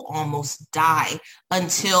people almost die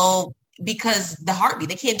because the heartbeat,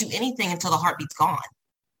 they can't do anything until the heartbeat's gone.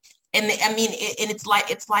 And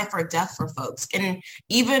it's life or death for folks. And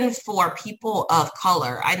even for people of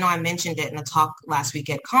color, I know I mentioned it in a talk last week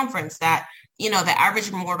at conference that, the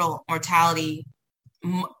average mortality,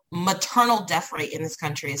 maternal death rate in this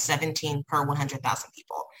country is 17 per 100,000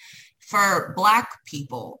 people. For Black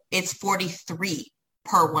people, it's 43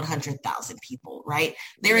 per 100,000 people, right?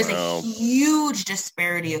 There is a huge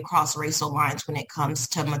disparity across racial lines when it comes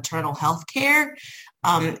to maternal health care.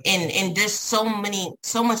 And there's so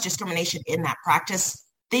much discrimination in that practice.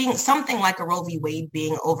 Something like a Roe v. Wade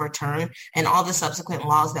being overturned and all the subsequent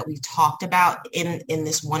laws that we've talked about in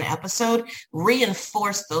this one episode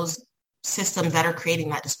reinforce those systems that are creating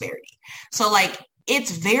that disparity. So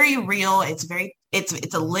it's very real. It's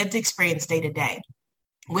a lived experience day to day.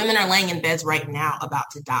 Women are laying in beds right now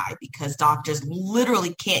about to die because doctors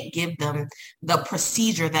literally can't give them the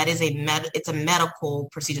procedure that is it's a medical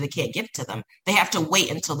procedure. They can't give to them. They have to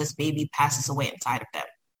wait until this baby passes away inside of them.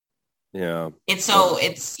 Yeah.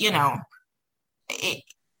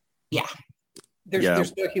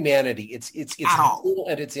 There's no humanity. It's cruel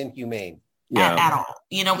and it's inhumane. Yeah. At all.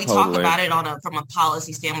 We totally talk about it from a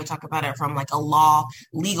policy standpoint, we talk about it from a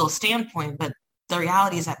legal standpoint, but the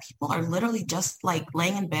reality is that people are literally just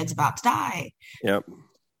laying in beds about to die. Yep.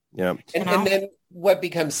 And then what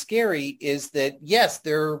becomes scary is that, yes,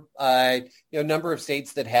 there are a number of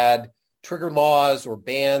states that had trigger laws or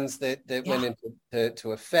bans that went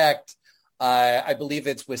into effect. I believe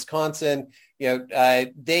it's Wisconsin.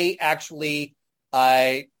 They actually,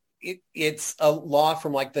 it's a law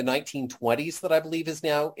from the 1920s that I believe is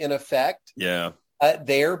now in effect. Yeah.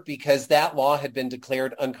 There, because that law had been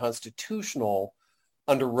declared unconstitutional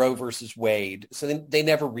under Roe versus Wade. So they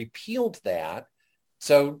never repealed that.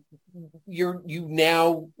 So you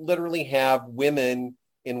now literally have women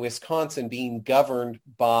in Wisconsin being governed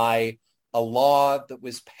by a law that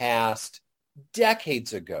was passed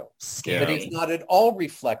decades ago. Scary. But it's not at all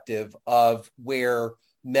reflective of where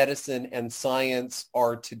medicine and science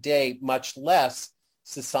are today, much less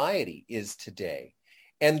society is today.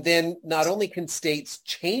 And then not only can states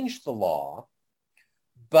change the law,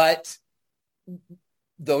 but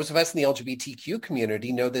those of us in the LGBTQ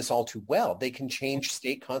community know this all too well. They can change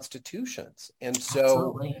state constitutions. And so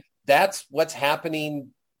Absolutely. That's what's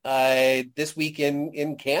happening this week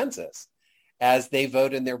in Kansas. As they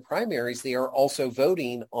vote in their primaries, they are also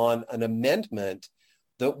voting on an amendment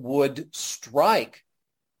that would strike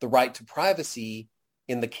the right to privacy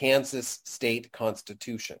in the Kansas state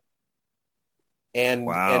constitution. And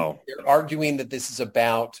they're arguing that this is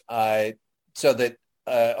about so that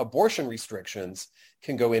abortion restrictions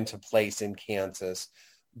can go into place in Kansas.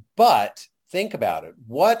 But think about it.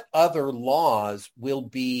 What other laws will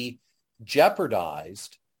be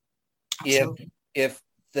jeopardized if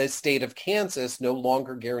the state of Kansas no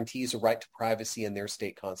longer guarantees a right to privacy in their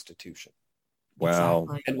state constitution? Wow.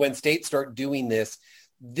 Exactly. And when states start doing this,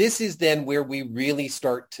 this is then where we really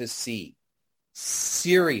start to see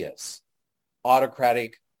serious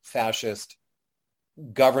autocratic, fascist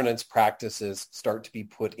governance practices start to be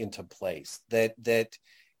put into place that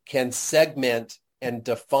can segment and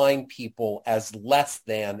define people as less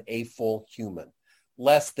than a full human,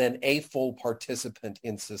 less than a full participant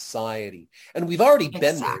in society. And we've already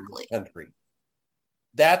been there in this country.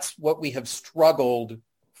 That's what we have struggled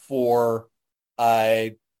for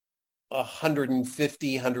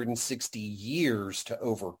 150, 160 years to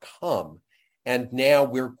overcome. And now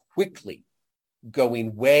we're quickly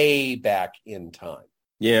going way back in time.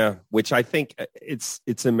 Yeah, which I think it's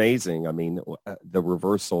amazing. I mean, the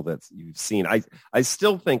reversal that you've seen. I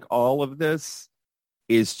still think all of this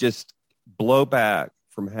is just blowback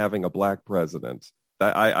from having a black president.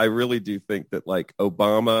 I really do think that like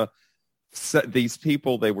Obama, these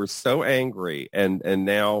people, they were so angry, and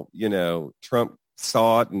now, you know, Trump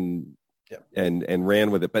saw it and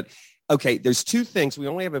ran with it. But okay, there's two things. We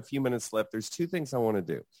only have a few minutes left. There's two things I want to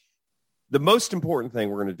do. The most important thing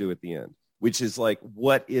we're going to do at the end, which is like,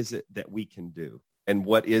 what is it that we can do and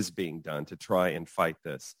what is being done to try and fight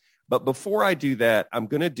this? But before I do that, I'm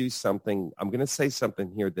going to do something. I'm going to say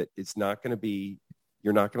something here that is not going to be,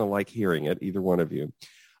 you're not going to like hearing it, either one of you.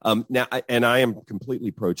 Now, I am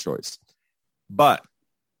completely pro-choice, but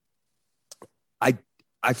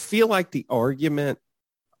I feel like the argument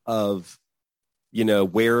of, you know,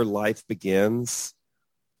 where life begins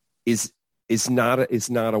is not a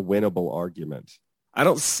winnable argument. I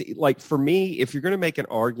don't see, like, for me, if you're going to make an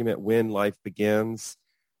argument when life begins,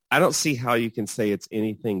 I don't see how you can say it's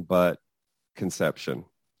anything but conception.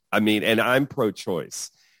 I mean, and I'm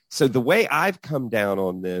pro-choice. So the way I've come down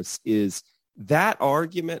on this is that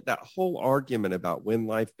argument, that whole argument about when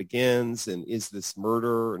life begins and is this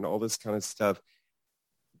murder and all this kind of stuff,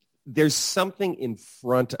 there's something in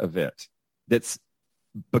front of it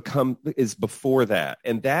is before that.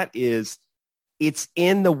 And that is, it's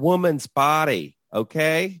in the woman's body.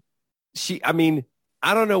 Okay. I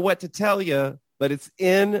don't know what to tell you, but it's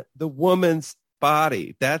in the woman's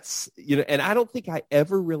body. That's, you know, and I don't think I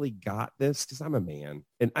ever really got this because I'm a man,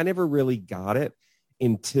 and I never really got it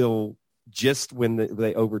until just when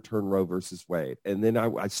they overturned Roe versus Wade. And then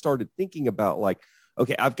I started thinking about like,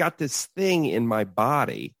 okay, I've got this thing in my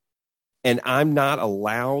body and I'm not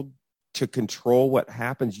allowed to control what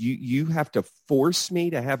happens. You have to force me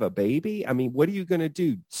to have a baby. I mean, what are you going to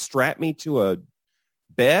do? Strap me to a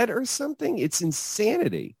bed or something? It's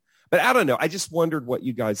insanity. But I don't know. I just wondered what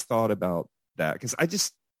you guys thought about that. Because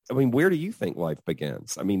where do you think life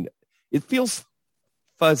begins? I mean, it feels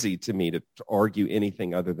fuzzy to me to argue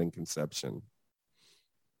anything other than conception.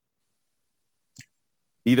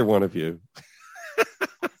 Either one of you.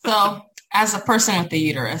 So as a person with the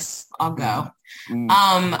uterus, I'll go.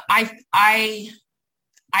 I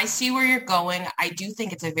see where you're going. I do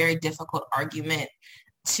think it's a very difficult argument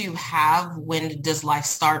to have. When does life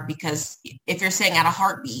start? Because if you're saying at a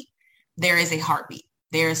heartbeat, there is a heartbeat.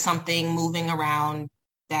 There is something moving around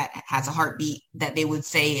that has a heartbeat that they would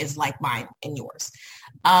say is like mine and yours.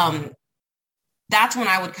 That's when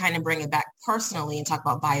I would kind of bring it back personally and talk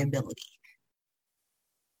about viability.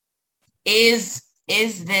 Is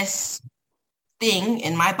this thing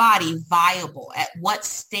in my body viable? At what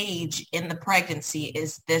stage in the pregnancy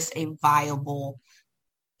is this a viable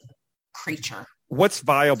creature? What's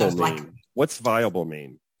viable mean? What's viable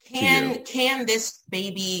mean? Can this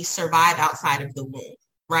baby survive outside of the womb?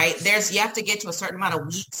 Right? You have to get to a certain amount of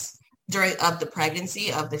weeks of the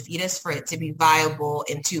pregnancy of the fetus for it to be viable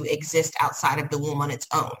and to exist outside of the womb on its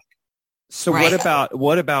own. So right?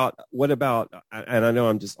 what about, and I know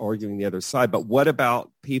I'm just arguing the other side, but what about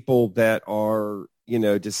people that are, you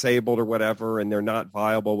know, disabled or whatever, and they're not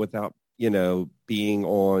viable without, you know, being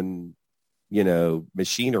on, you know,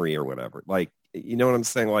 machinery or whatever? Like, you know what I'm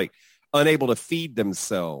saying? Like, unable to feed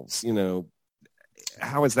themselves, you know,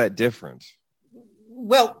 how is that different?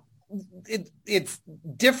 Well, it's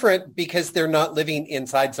different because they're not living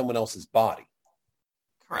inside someone else's body.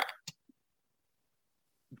 Correct.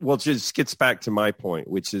 Well, it just gets back to my point,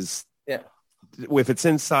 which is, yeah, if it's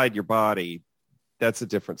inside your body, that's a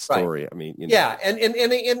different story. Right. I mean, you know. Yeah, and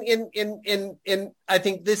I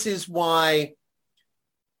think this is why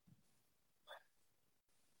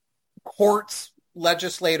courts,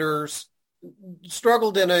 legislators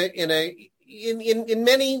struggled in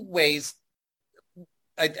many ways.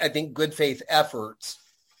 I think good faith efforts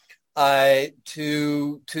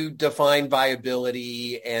to define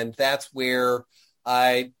viability, and that's where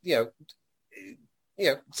so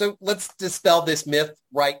let's dispel this myth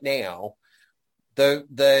right now.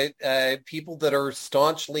 The people that are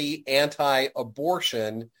staunchly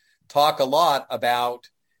anti-abortion talk a lot about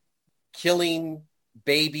killing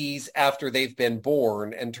babies after they've been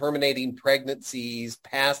born and terminating pregnancies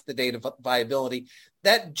past the date of viability.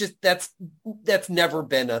 That's never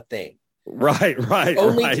been a thing. Right. The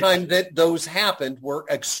only time that those happened were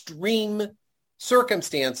extreme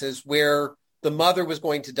circumstances where the mother was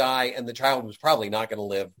going to die and the child was probably not going to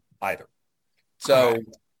live either. So,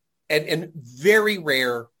 and very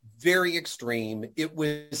rare, very extreme. It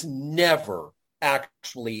was never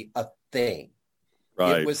actually a thing.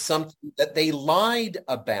 Right. It was something that they lied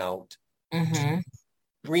about to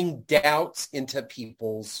bring doubts into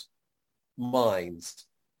people's minds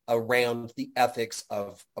around the ethics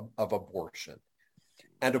of abortion.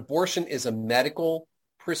 And abortion is a medical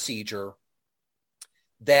procedure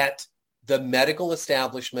that the medical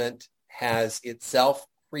establishment has itself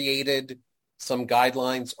created some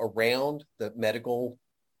guidelines around that medical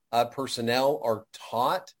personnel are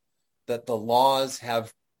taught, that the laws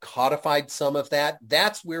have codified some of that.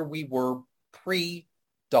 That's where we were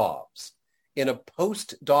pre-Dobbs. In a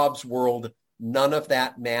post-Dobbs world, none of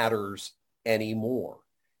that matters anymore.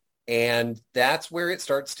 And that's where it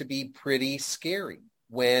starts to be pretty scary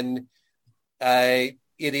when it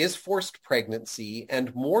is forced pregnancy.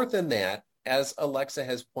 And more than that, as Alexa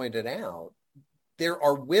has pointed out, there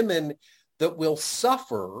are women that will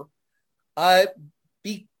suffer,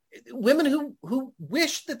 women who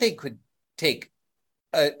wish that they could take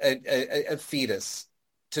a fetus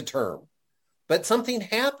to term, but something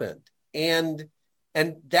happened, and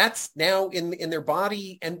that's now in their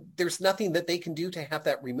body, and there's nothing that they can do to have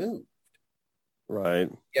that removed. Right.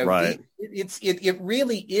 You know, right. It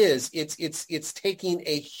really is. It's taking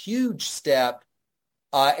a huge step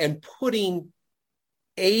and putting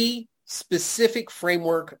a specific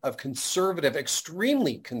framework of conservative,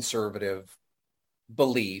 extremely conservative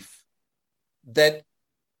belief that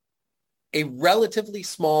a relatively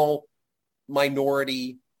small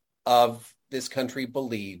minority of this country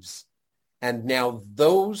believes. And now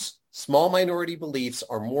those small minority beliefs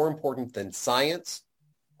are more important than science,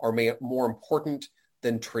 are more important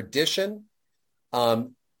than tradition,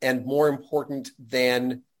 and more important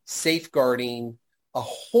than safeguarding a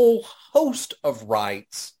whole host of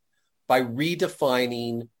rights by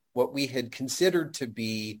redefining what we had considered to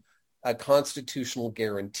be a constitutional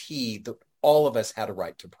guarantee that all of us had a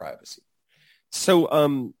right to privacy.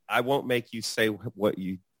 So I won't make you say what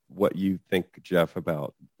you think, Jeff,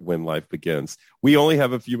 about When Life Begins. We only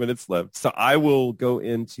have a few minutes left, so I will go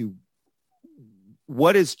into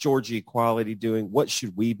what is Georgia Equality doing? What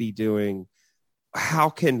should we be doing? How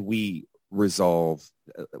can we resolve?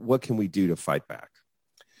 What can we do to fight back?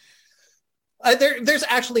 There's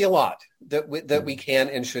actually a lot that we can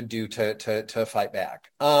and should do to fight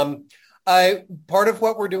back. Part of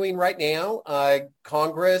what we're doing right now,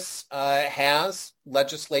 Congress has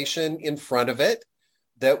legislation in front of it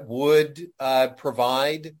that would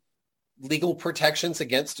provide legal protections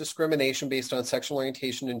against discrimination based on sexual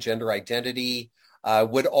orientation and gender identity,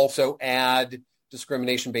 would also add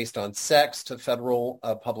discrimination based on sex to federal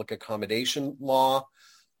public accommodation law.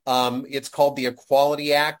 It's called the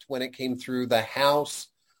Equality Act. When it came through the House,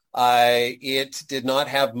 it did not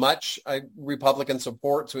have much Republican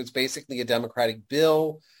support, so it's basically a Democratic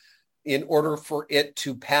bill. In order for it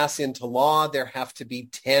to pass into law, there have to be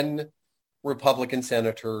 10 Republican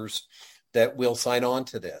senators that will sign on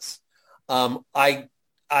to this. I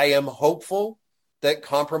am hopeful that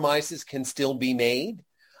compromises can still be made.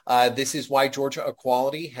 This is why Georgia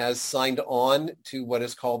Equality has signed on to what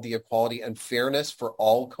is called the Equality and Fairness for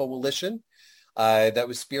All Coalition. That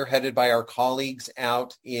was spearheaded by our colleagues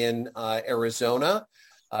out in Arizona,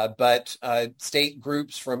 but state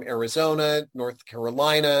groups from Arizona, North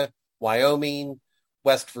Carolina, Wyoming,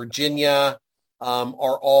 West Virginia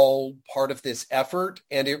are all part of this effort.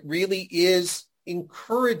 And it really is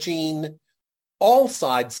encouraging all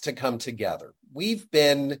sides to come together. We've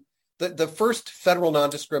been, the first federal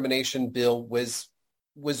non-discrimination bill was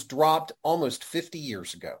dropped almost 50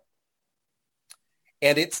 years ago.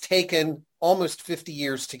 And it's taken almost 50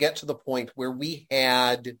 years to get to the point where we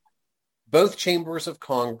had both chambers of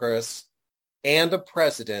Congress and a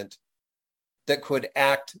president that could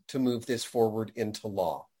act to move this forward into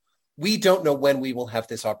law. We don't know when we will have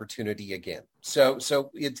this opportunity again. So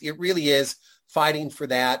it really is fighting for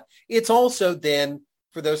that. It's also then,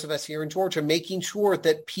 for those of us here in Georgia, making sure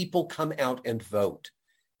that people come out and vote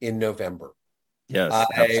in November. Yes,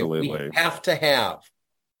 absolutely. We have to have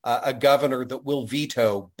a governor that will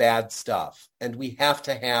veto bad stuff. And we have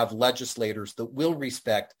to have legislators that will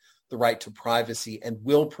respect the right to privacy and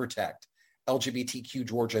will protect LGBTQ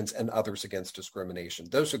Georgians and others against discrimination.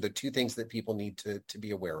 Those are the two things that people need to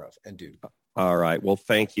be aware of and do. All right. Well,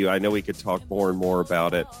 thank you. I know we could talk more and more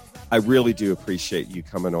about it. I really do appreciate you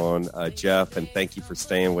coming on, Jeff, and thank you for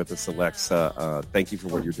staying with us, Alexa. Thank you for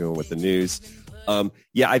what you're doing with the news.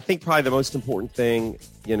 I think probably the most important thing,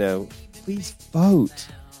 please vote.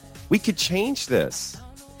 We could change this.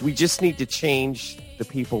 We just need to change the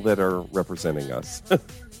people that are representing us.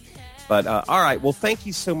 But all right. Well, thank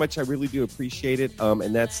you so much. I really do appreciate it.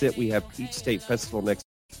 And that's it. We have Peach State Festival next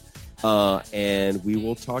week. And we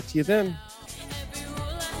will talk to you then.